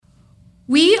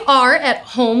We are at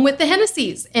home with the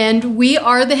Hennessy's, and we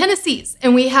are the Hennessy's,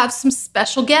 and we have some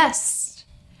special guests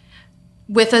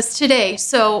with us today.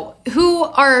 So who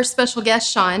are our special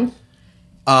guests, Sean?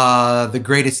 The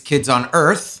greatest kids on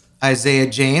earth, Isaiah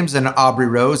James and Aubrey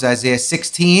Rose, Isaiah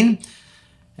 16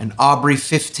 and Aubrey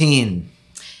 15.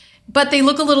 But they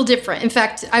look a little different. In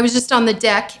fact, I was just on the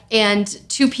deck and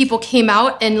two people came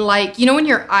out and like, you know when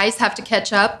your eyes have to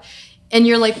catch up and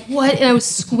you're like, what? And I was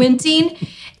squinting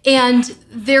and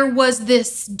there was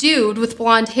this dude with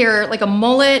blonde hair, like a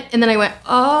mullet. And then I went,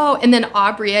 oh, and then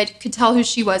Aubrey, I could tell who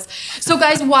she was. So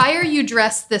guys, why are you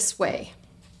dressed this way?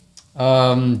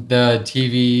 The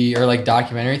TV or like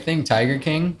documentary thing, Tiger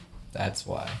King. That's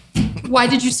why. Why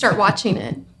did you start watching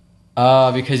it?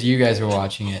 Because you guys were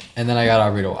watching it, and then I got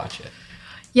Aubrey to watch it.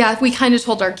 Yeah, we kind of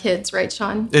told our kids, right,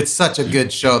 Sean? It's such a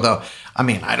good show, though. I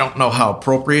mean, I don't know how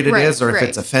appropriate it is or if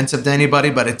it's offensive to anybody,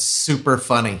 but it's super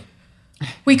funny.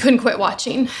 We couldn't quit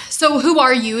watching. So who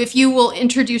are you? If you will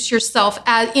introduce yourself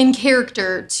as in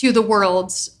character to the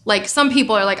world. Like some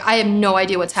people are like, I have no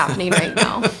idea what's happening right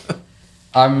now.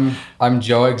 I'm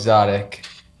Joe Exotic.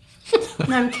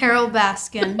 I'm Carol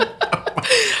Baskin.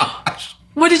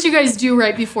 What did you guys do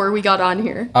right before we got on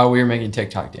here? We were making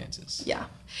TikTok dances. Yeah.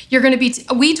 You're going to be,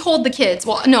 we told the kids,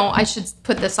 well, no, I should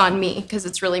put this on me because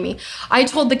it's really me. I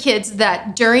told the kids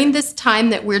that during this time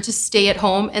that we're to stay at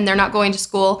home and they're not going to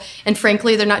school, and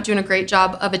frankly, they're not doing a great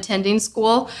job of attending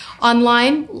school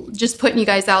online, just putting you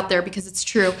guys out there because it's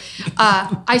true.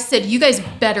 I said, you guys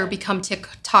better become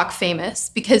TikTok famous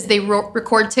because they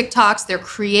record TikToks, they're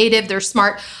creative, they're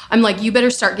smart. I'm like, you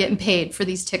better start getting paid for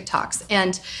these TikToks.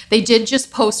 And they did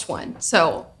just post one.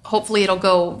 So hopefully it'll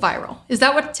go viral. Is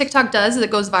that what TikTok does? It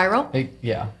goes viral?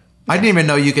 Yeah. I didn't even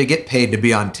know you could get paid to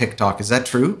be on TikTok. Is that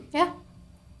true? Yeah.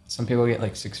 Some people get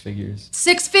like 6 figures.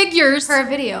 6 figures For a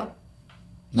video.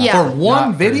 Yeah. For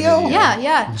one video?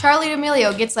 Yeah. Charlie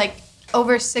D'Amelio gets like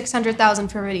over 600,000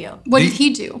 per video. What did he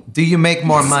do? Do you make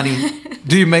more money?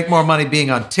 Do you make more money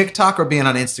being on TikTok or being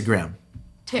on Instagram?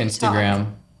 TikTok.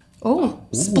 Instagram. Oh,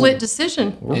 split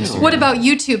decision. Instagram. What about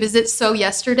YouTube? Is it so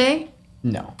yesterday?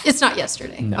 No. It's not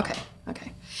yesterday. No.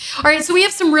 Okay. All right, so we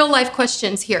have some real life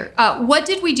questions here. What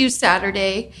did we do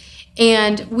Saturday?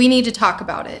 And we need to talk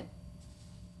about it.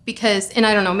 Because, and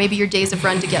I don't know, maybe your days have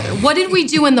run together. What did we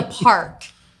do in the park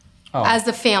as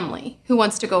a family? Who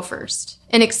wants to go first?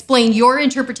 And explain your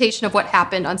interpretation of what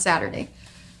happened on Saturday.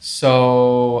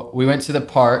 So we went to the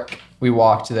park. We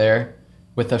walked there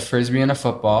with a Frisbee and a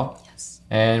football. Yes.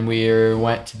 And we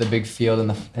went to the big field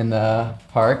in the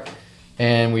park.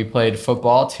 And we played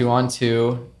football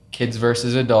 2-on-2, kids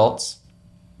versus adults.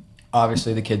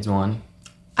 Obviously, the kids won.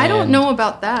 I don't know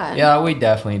about that. Yeah, we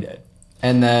definitely did.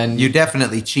 And then... You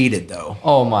definitely cheated, though.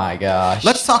 Oh, my gosh.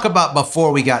 Let's talk about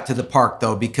before we got to the park,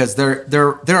 though, because there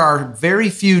are very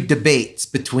few debates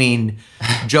between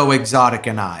Joe Exotic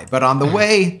and I. But on the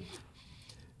way...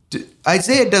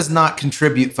 Isaiah does not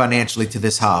contribute financially to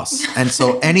this house. And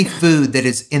so any food that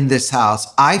is in this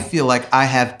house, I feel like I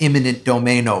have eminent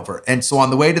domain over. And so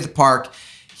on the way to the park,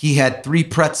 he had 3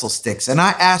 pretzel sticks. And I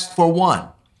asked for one.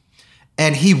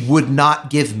 And he would not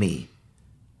give me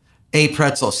a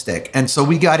pretzel stick. And so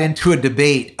we got into a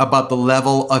debate about the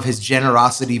level of his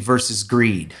generosity versus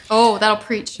greed. Oh, that'll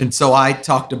preach. And so I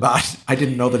talked about, I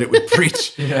didn't know that it would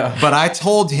preach. Yeah. But I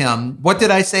told him, what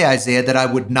did I say, Isaiah, that I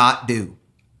would not do?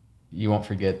 You won't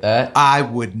forget that. I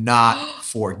would not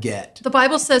forget. The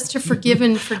Bible says to forgive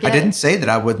and forget. I didn't say that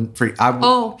I wouldn't.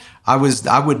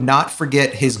 I would not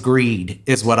forget his greed,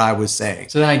 is what I was saying.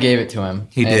 So then I gave it to him.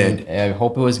 He did. I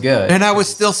hope it was good. And I was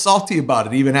still salty about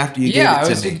it, even after you gave it to me. Yeah, I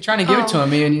was trying to give it to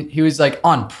him, and he was like,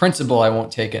 on principle, I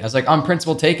won't take it. I was like, on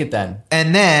principle, take it then.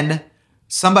 And then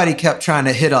somebody kept trying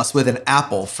to hit us with an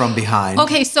apple from behind.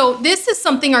 Okay, so this is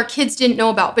something our kids didn't know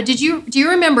about. But do you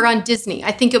remember on Disney?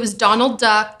 I think it was Donald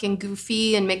Duck and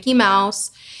Goofy and Mickey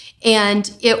Mouse. And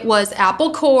it was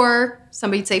apple core.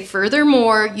 Somebody'd say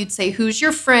furthermore. You'd say, who's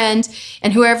your friend?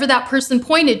 And whoever that person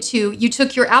pointed to, you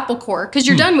took your apple core because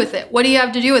you're done with it. What do you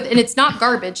have to do with it? And it's not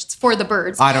garbage. It's for the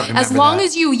birds. I don't remember As long that.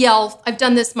 as you yell, I've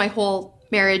done this my whole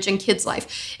marriage and kids'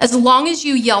 life. As long as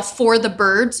you yell for the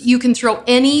birds, you can throw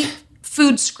any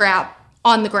food scrap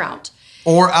on the ground.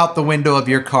 Or out the window of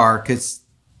your car, because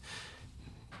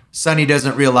Sonny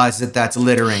doesn't realize that that's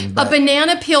littering. But A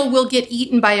banana peel will get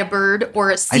eaten by a bird or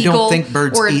a I seagull don't think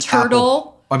birds or a eat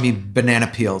turtle. banana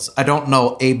peels. I don't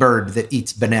know a bird that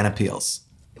eats banana peels.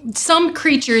 Some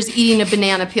creature is eating a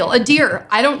banana peel. A deer,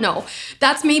 I don't know.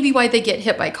 That's maybe why they get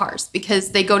hit by cars,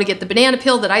 because they go to get the banana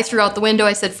peel that I threw out the window.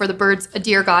 I said, for the birds, a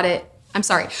deer got it. I'm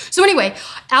sorry. So anyway,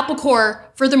 apple core,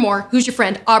 furthermore, who's your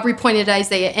friend? Aubrey pointed at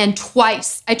Isaiah, and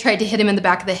twice I tried to hit him in the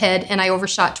back of the head, and I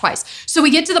overshot twice. So we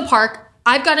get to the park.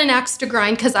 I've got an axe to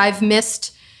grind because I've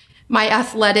missed. My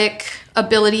athletic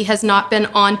ability has not been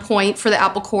on point for the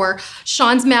apple core.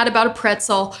 Sean's mad about a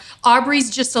pretzel. Aubrey's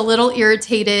just a little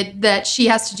irritated that she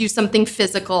has to do something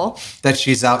physical. That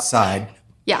she's outside.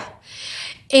 Yeah.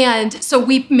 And so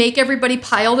we make everybody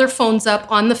pile their phones up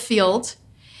on the field,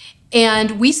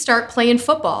 and we start playing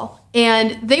football.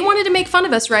 And they wanted to make fun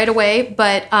of us right away,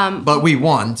 but we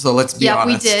won, so let's be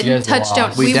honest. we did. You guys Touchdown.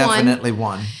 lost. We won. definitely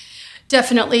won.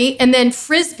 Definitely. And then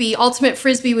Frisbee, ultimate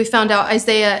Frisbee, we found out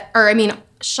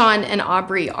Sean and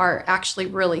Aubrey are actually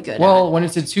really good at. Well, when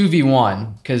it's a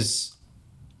 2v1, because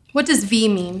What does V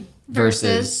mean?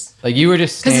 versus, like you were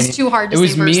just 'Cause standing. it's too hard to It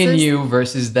was say me and versus. you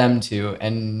versus them two,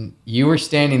 and you were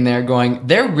standing there going,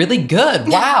 "They're really good,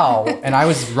 wow!" And I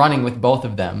was running with both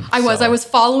of them. I so. was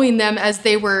following them as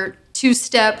they were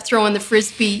two-step throwing the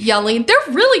Frisbee, yelling, "They're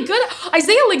really good."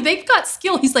 Isaiah, like, they've got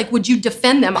skill. He's like, "Would you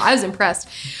defend them?" I was impressed.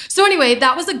 So anyway,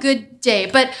 that was a good day.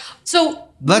 But so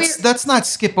Let's not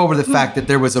skip over the fact that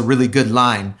there was a really good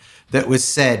line that was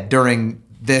said during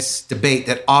this debate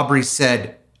that Aubrey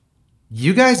said,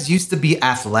 "You guys used to be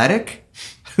athletic?"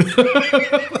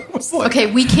 okay,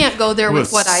 we can't go there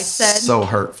with what I said. So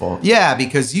hurtful. Yeah,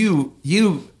 because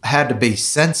you had to be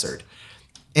censored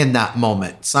in that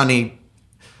moment. Sonny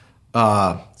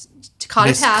Caught a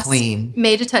missed pass, clean.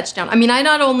 made a touchdown. I mean, I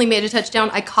not only made a touchdown,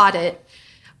 I caught it,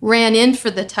 ran in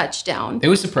for the touchdown. It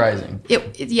was surprising. Yeah,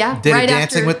 did right a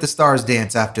Dancing after. with the Stars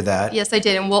dance after that. Yes, I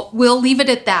did, and we'll leave it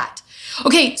at that.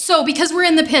 Okay, so because we're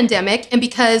in the pandemic and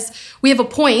because we have a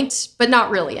point, but not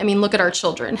really. I mean, look at our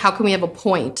children. How can we have a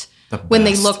point when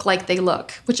they best. look like they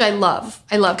look? Which I love.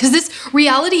 Because this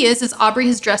reality is Aubrey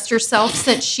has dressed herself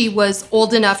since she was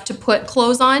old enough to put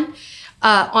clothes on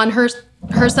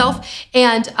herself,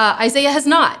 and Isaiah has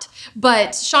not.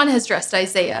 But Sean has dressed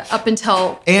Isaiah up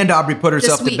until And Aubrey put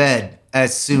herself This to week. bed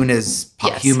as soon as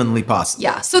Yes. humanly possible.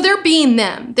 Yeah, so they're being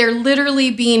them. They're literally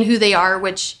being who they are,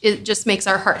 which it just makes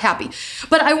our heart happy.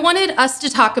 But I wanted us to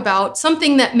talk about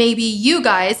something that maybe you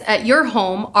guys at your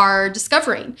home are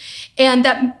discovering, and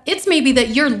that it's maybe that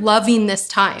you're loving this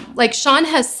time. Like Sean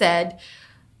has said,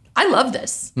 I love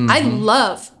this. I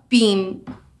love being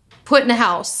put in a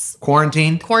house,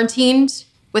 Quarantined. quarantined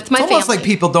with my It's almost family. like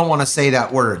people don't want to say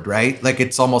that word, right? Like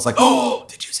it's almost like, oh,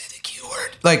 did you say the Q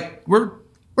word? Like We're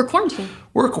quarantined.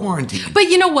 we're quarantined. But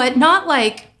you know what? Not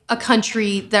like a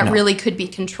country that really could be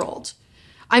controlled.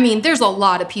 I mean, there's a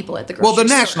lot of people at the grocery Well, the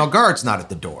store. National Guard's not at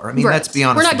the door. I mean, Right. let's be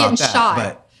honest We're not about getting that. shot.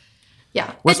 But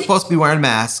Yeah. we're And- supposed to be wearing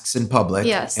masks in public.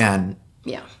 Yes. And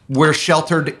Yeah. we're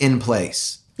sheltered in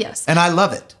place. Yes. And I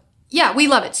love it. Yeah, we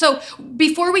love it. So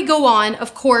before we go on,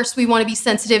 of course, we want to be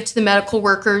sensitive to the medical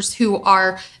workers who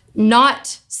are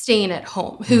not staying at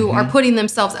home, who are putting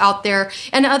themselves out there,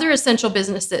 and other essential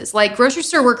businesses. Like grocery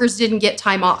store workers didn't get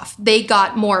time off. They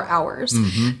got more hours.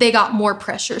 They got more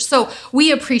pressure. So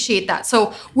we appreciate that.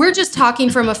 So we're just talking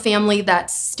from a family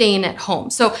that's staying at home.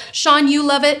 So Sean, you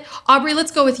love it. Aubrey,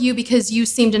 let's go with you because you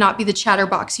seem to not be the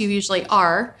chatterbox you usually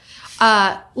are.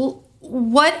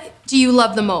 What do you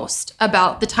love the most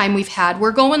about the time we've had?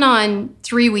 We're going on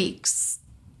 3 weeks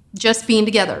just being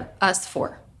together, us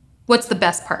four. What's the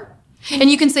best part? And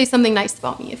you can say something nice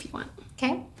about me if you want.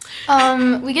 Okay.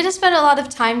 We get to spend a lot of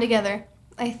time together,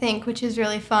 I think, which is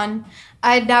really fun.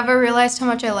 I never realized how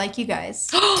much I like you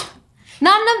guys.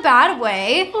 Not in a bad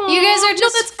way. You guys are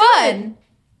just that's fun.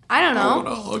 I don't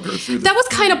know. That was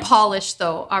kind of polished,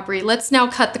 though, Aubrey. Let's now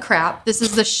cut the crap. This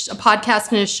is a podcast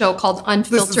and a show called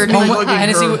Unfiltered me and hugging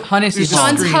Uncut. her. Hennessy through the Hall.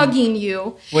 Sean's screen. hugging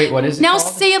you. Wait, what is it Now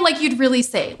called? say it like you'd really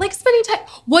say. Like spending time.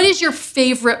 What is your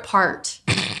favorite part?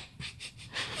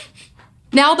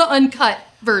 Now the uncut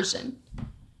version.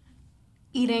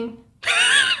 Eating.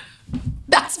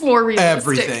 That's more realistic.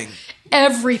 Everything.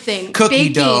 Everything. Cookie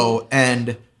Baking. dough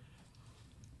and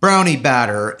brownie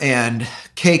batter and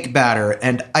cake batter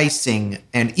and icing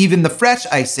and even the fresh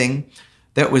icing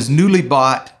that was newly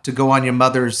bought to go on your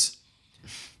mother's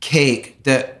cake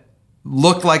that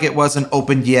looked like it wasn't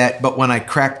opened yet, but when I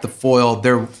cracked the foil,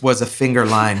 there was a finger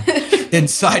line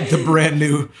inside the brand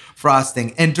new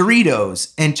frosting and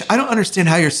Doritos. And I don't understand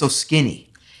how you're so skinny.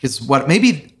 Is what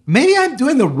maybe I'm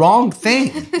doing the wrong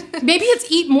thing. Maybe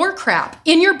it's eat more crap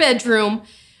in your bedroom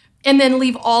and then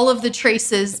leave all of the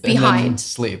traces And then behind.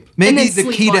 sleep. Maybe then the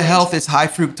sleep key on to it. health is high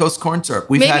fructose corn syrup.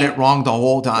 We've had Maybe. it wrong the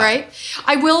whole time. Right?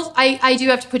 I do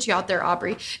have to put you out there,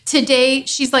 Aubrey. Today,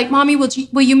 she's like, Mommy, will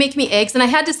you make me eggs? And I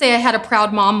had to say I had a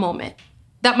proud mom moment.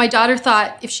 That my daughter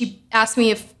thought if she asked me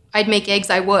if I'd make eggs,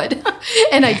 I would.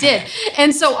 And I did.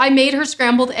 And so I made her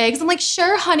scrambled eggs. I'm like,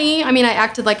 sure, honey. I mean, I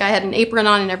acted like I had an apron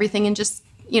on and everything and just,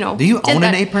 Do you own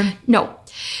an apron? No.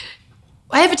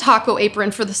 I have a taco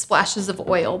apron for the splashes of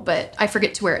oil, but I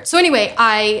forget to wear it. So anyway,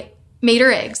 I made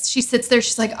her eggs. She sits there.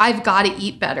 She's like, I've got to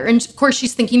eat better. And of course,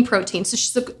 she's thinking protein. So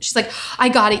she's like, I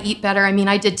got to eat better. I mean,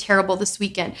 I did terrible this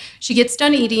weekend. She gets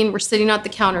done eating. We're sitting at the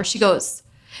counter. She goes,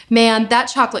 man, that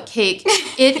chocolate cake,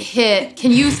 it hit.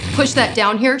 Can you push that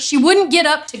down here? She wouldn't get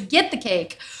up to get the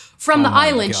cake from the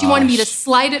island. She wanted me to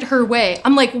slide it her way.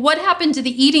 I'm like, what happened to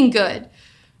the eating good?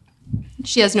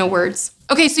 She has no words.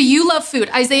 Okay, so you love food.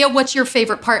 Isaiah, what's your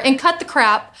favorite part? And cut the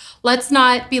crap. Let's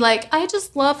not be like, I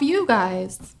just love you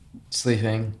guys.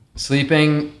 Sleeping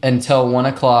until 1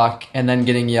 o'clock and then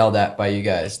getting yelled at by you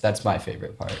guys. That's my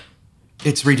favorite part.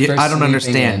 It's ridiculous. I don't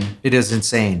understand. It is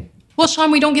insane. Well,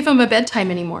 Sean, we don't give him a bedtime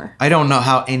anymore. I don't know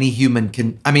how any human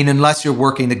can, unless you're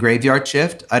working the graveyard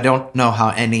shift, I don't know how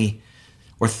any,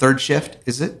 or third shift,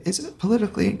 is it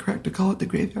politically incorrect to call it the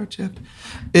graveyard shift?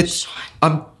 It's,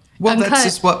 well, that's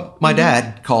just what my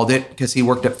dad called it because he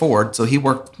worked at Ford, so he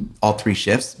worked all 3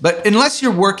 shifts. But unless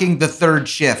you're working the third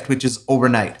shift, which is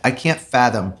overnight, I can't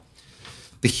fathom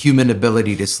the human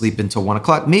ability to sleep until 1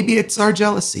 o'clock. Maybe it's our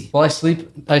jealousy. Well,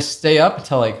 I stay up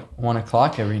until like 1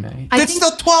 o'clock every night. That's still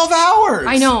 12 hours.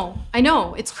 I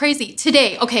know. It's crazy.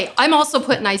 Today, okay, I'm also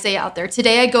putting Isaiah out there.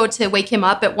 Today I go to wake him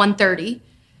up at 1:30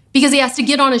 because he has to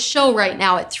get on a show right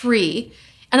now at 3.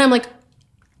 And I'm like,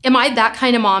 am I that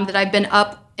kind of mom that I've been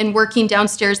up and working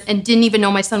downstairs and didn't even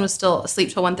know my son was still asleep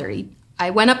till 1:30? I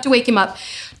went up to wake him up,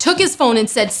 took his phone and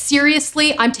said,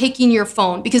 seriously, I'm taking your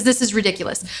phone because this is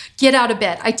ridiculous. Get out of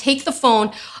bed. I take the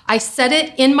phone, I set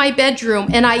it in my bedroom,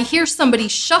 and I hear somebody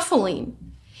shuffling.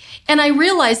 And I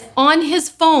realize on his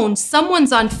phone,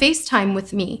 someone's on FaceTime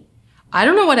with me. I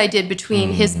don't know what I did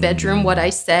between his bedroom, what I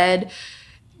said,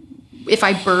 if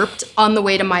I burped on the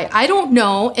way to I don't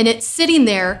know. And it's sitting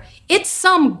there. It's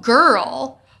some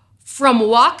girl from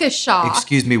Waukesha.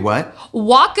 Excuse me, what?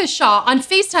 Waukesha on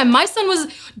FaceTime. My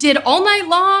son did all night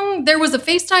long. There was a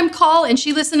FaceTime call and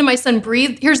she listened to my son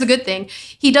breathe. Here's the good thing.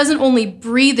 He doesn't only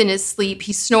breathe in his sleep.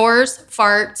 He snores,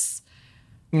 farts.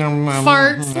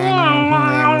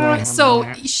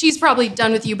 So she's probably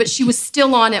done with you, but she was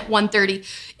still on at 1:30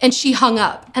 and she hung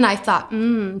up. And I thought,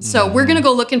 so we're going to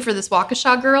go looking for this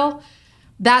Waukesha girl.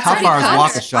 That's how far is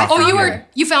Waukesha from here?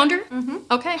 You found her? Mm-hmm.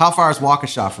 Okay. How far is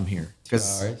Waukesha from here?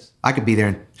 Because I could be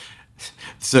there.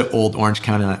 It's an old Orange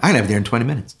County. I can have there in 20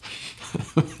 minutes.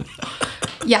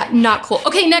 Yeah, not cool.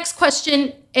 Okay, next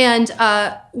question. And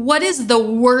what is the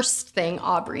worst thing,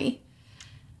 Aubrey,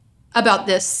 about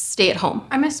this stay at home?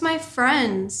 I miss my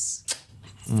friends.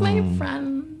 My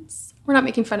friends. We're not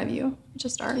making fun of you. We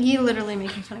just are. You literally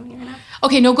making fun of me right now.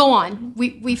 Okay, no, go on.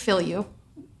 We feel you.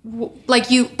 But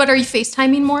are you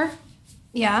FaceTiming more?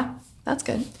 Yeah. That's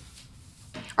good.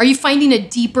 Are you finding a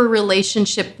deeper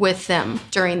relationship with them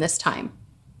during this time?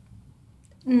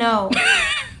 No.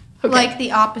 Okay. Like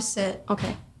the opposite.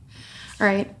 Okay. All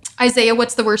right. Isaiah,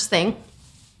 what's the worst thing?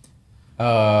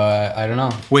 I don't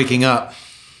know. Waking up.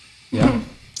 Yeah.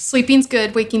 Sleeping's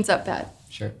good, waking's up bad.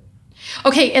 Sure.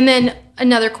 Okay, and then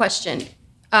another question.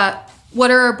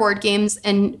 What are our board games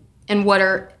and what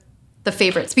are the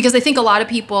favorites? Because I think a lot of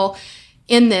people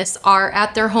in this are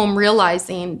at their home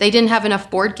realizing they didn't have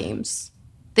enough board games.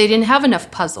 They didn't have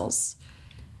enough puzzles.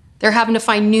 They're having to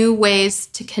find new ways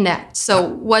to connect. So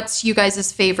what's you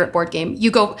guys' favorite board game?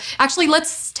 You go. Actually,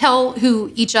 let's tell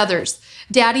who each other's.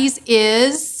 Daddy's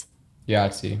is...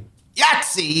 Yahtzee.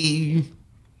 Yahtzee!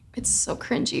 It's so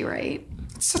cringy, right?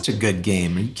 It's such a good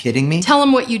game. Are you kidding me? Tell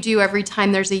them what you do every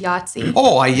time there's a Yahtzee.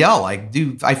 Oh, I yell.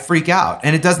 I freak out.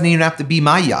 And it doesn't even have to be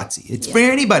my Yahtzee. It's for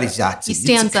anybody's Yahtzee. He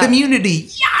stands it's up. Community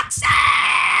Yahtzee!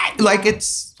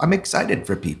 I'm excited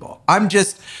for people. I'm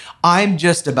just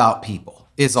about people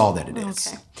is all that it is.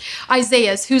 Okay.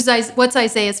 Isaiah's. What's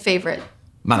Isaiah's favorite?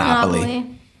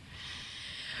 Monopoly.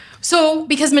 So,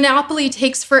 because Monopoly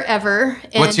takes forever.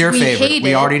 And what's your favorite?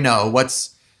 We already know.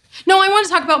 No, I want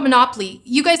to talk about Monopoly.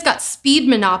 You guys got Speed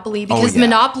Monopoly because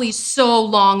Monopoly's so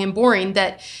long and boring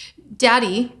that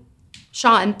Daddy,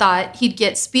 Sean, thought he'd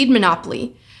get Speed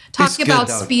Monopoly. Talk about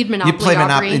Speed Monopoly, You play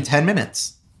Monopoly Aubrey. in 10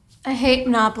 minutes. I hate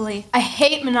Monopoly.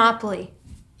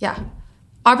 Yeah.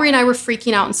 Aubrey and I were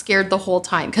freaking out and scared the whole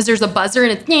time because there's a buzzer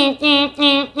and it's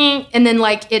and then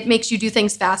it makes you do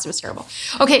things fast. It was terrible.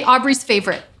 Okay, Aubrey's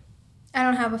favorite. I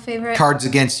don't have a favorite. Cards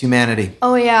Against Humanity.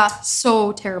 Oh, yeah.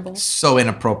 So terrible. So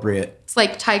inappropriate. It's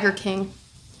like Tiger King.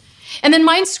 And then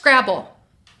mine's Scrabble.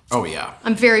 Oh, yeah.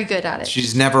 I'm very good at it.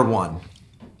 She's never won.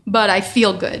 But I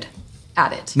feel good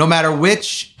at it. No matter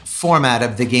which format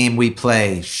of the game we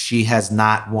play, she has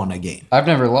not won a game. I've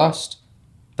never lost.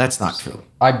 That's not true.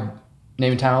 I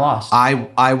name a time I lost.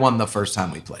 I won the first time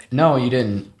we played. No, you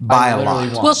didn't. By I a literally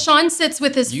lot. won. Well, Sean sits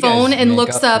with his You phone guys and make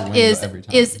looks up the up wins every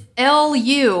time. is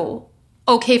LU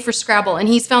okay for Scrabble, and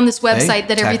he's found this website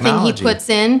that everything he technology. puts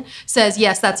in says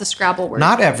yes, that's a Scrabble word.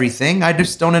 Not everything. I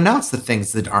just don't announce the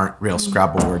things that aren't real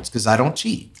Scrabble words because I don't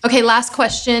cheat. Okay, last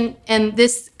question, and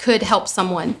this could help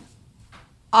someone.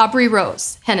 Aubrey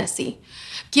Rose, Hennessy.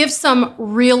 Give some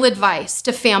real advice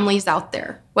to families out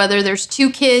there, whether there's 2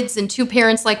 kids and 2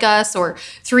 parents like us or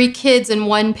 3 kids and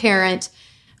 1 parent.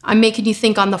 I'm making you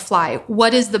think on the fly.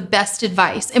 What is the best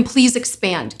advice? And please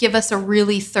expand. Give us a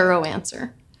really thorough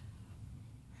answer.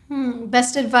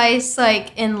 Best advice,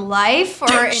 like in life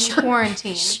or in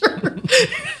quarantine?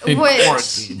 In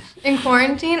quarantine. In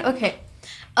quarantine? Okay.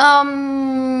 I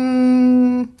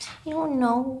don't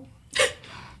know.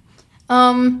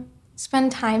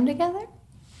 Spend time together?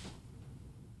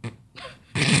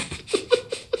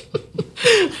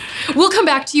 We'll come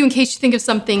back to you in case you think of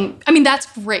something. I mean, that's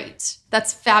great.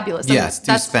 That's fabulous. Yes,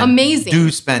 that's amazing. Do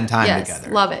spend time Yes,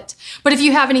 together. love it. But if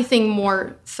you have anything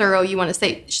more thorough you want to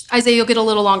say, Isaiah, you'll get a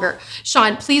little longer.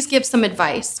 Sean, please give some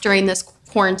advice during this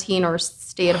quarantine or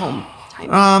stay-at-home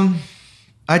time.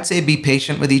 I'd say be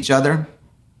patient with each other.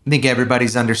 I think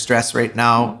everybody's under stress right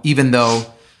now, even though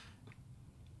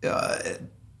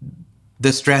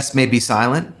the stress may be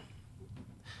silent.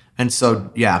 And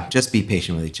so, yeah, just be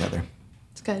patient with each other.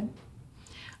 It's good.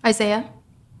 Isaiah?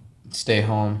 Stay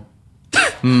home.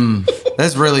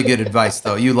 That's really good advice,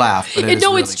 though. You laugh, but No,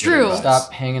 really it's good true. advice.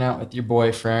 Stop hanging out with your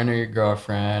boyfriend or your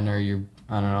girlfriend or your,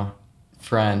 I don't know,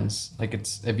 friends. Like,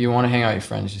 it's if you want to hang out with your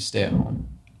friends, just stay at home.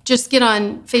 Just get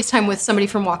on FaceTime with somebody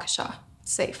from Waukesha.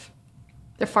 It's safe.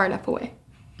 They're far enough away.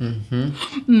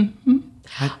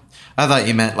 I thought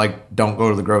you meant, like, don't go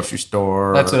to the grocery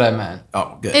store. That's what I meant.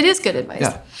 Oh, good. It is good advice.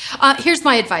 Yeah. Here's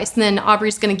my advice, and then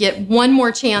Aubrey's going to get one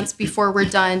more chance before we're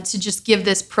done to just give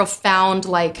this profound,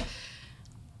 like,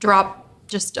 drop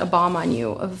just a bomb on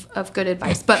you of good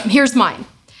advice. But here's mine.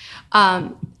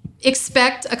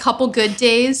 Expect a couple good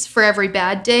days for every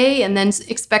bad day, and then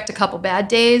expect a couple bad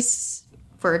days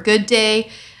for a good day.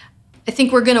 I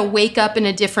think we're going to wake up in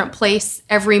a different place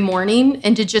every morning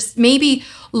and to just maybe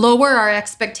lower our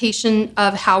expectation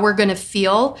of how we're going to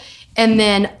feel and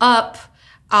then up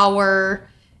our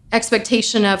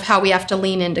expectation of how we have to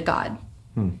lean into God.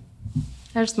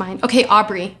 There's mine. Okay,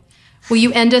 Aubrey, will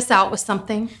you end us out with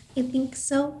something? I think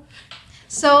so.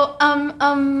 So,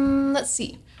 let's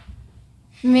see.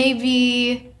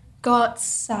 Maybe go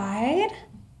outside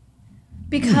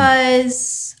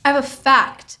because I have a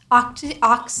fact.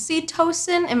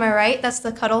 Oxytocin, am I right? That's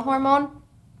the cuddle hormone,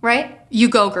 right? You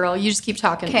go, girl. You just keep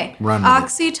talking. Okay. Run with it.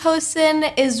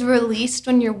 Oxytocin is released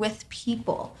when you're with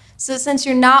people. So since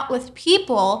you're not with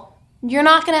people, you're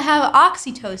not going to have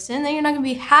oxytocin, then you're not going to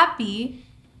be happy.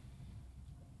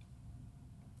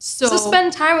 So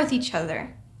spend time with each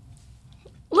other.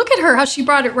 Look at her, how she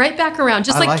brought it right back around.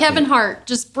 Just I like like Kevin it. Hart.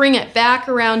 Just bring it back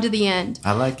around to the end.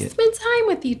 I like it. Spend time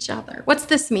with each other. What's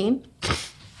this mean?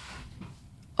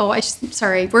 Oh,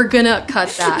 sorry. We're gonna cut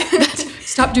that.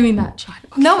 Stop doing that, Sean.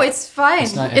 No, it's fine.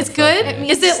 It's not It's good?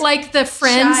 inappropriate. Is it like the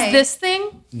Friends Shy. this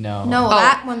thing? No. No, Oh.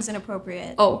 that one's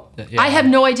inappropriate. Oh, Yeah. I have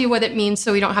no idea what it means,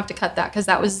 so we don't have to cut that because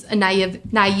that was a naive.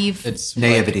 It's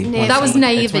Naivety. when That was someone-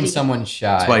 naivety. It's when someone's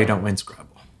shy. That's why you don't win Scrabble.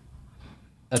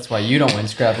 That's why you don't win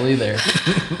Scrabble either.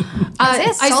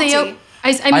 Isaiah's salty.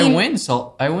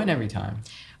 I win every time.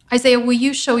 Isaiah, will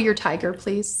you show your tiger,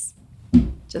 please,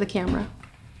 to the camera?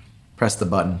 Press the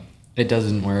button. It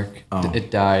doesn't work. Oh.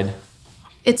 It died.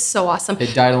 It's so awesome.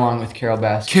 It died along with Carol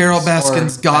Baskins. Carol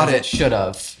Baskins Or got as it. Should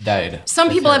have died. Some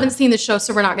with people her. haven't seen the show,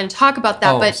 so we're not going to talk about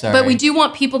that. Oh, but sorry. we do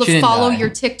want people She to didn't follow die. your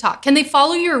TikTok. Can they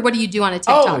follow you, or what do you do on a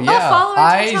TikTok? Oh yeah, follow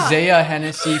her TikTok. Isaiah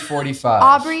Hennessy 45.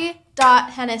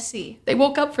 Aubrey.Hennessy. They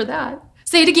woke up for that.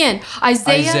 Say it again.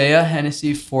 Isaiah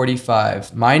Hennessy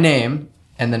 45. My name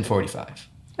and then 45.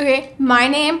 Okay, my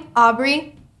name,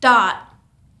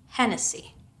 Aubrey.Hennessy.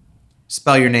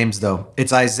 Spell your names, though.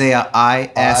 It's Isaiah,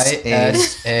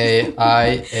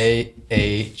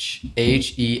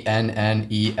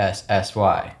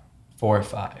 ISAIAHHENNESSY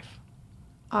 45.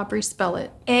 Aubrey, spell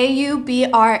it.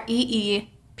 AUBREE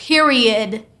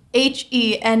period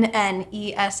HENNESSY.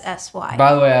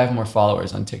 By the way, I have more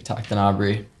followers on TikTok than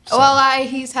Aubrey. so- Well,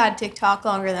 he's had TikTok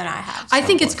longer than I have. I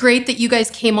think it's great that you guys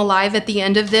came alive at the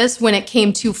end of this when it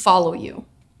came to follow you.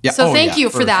 Yeah. So Oh, thank yeah, you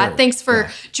for that. sure. Thanks for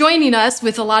joining us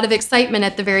with a lot of excitement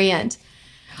at the very end.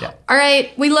 Yeah. All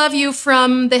right, we love you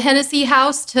from the Hennessy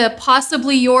house to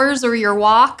possibly yours or your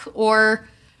walk or,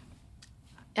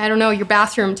 I don't know, your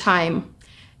bathroom time.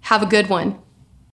 Have a good one.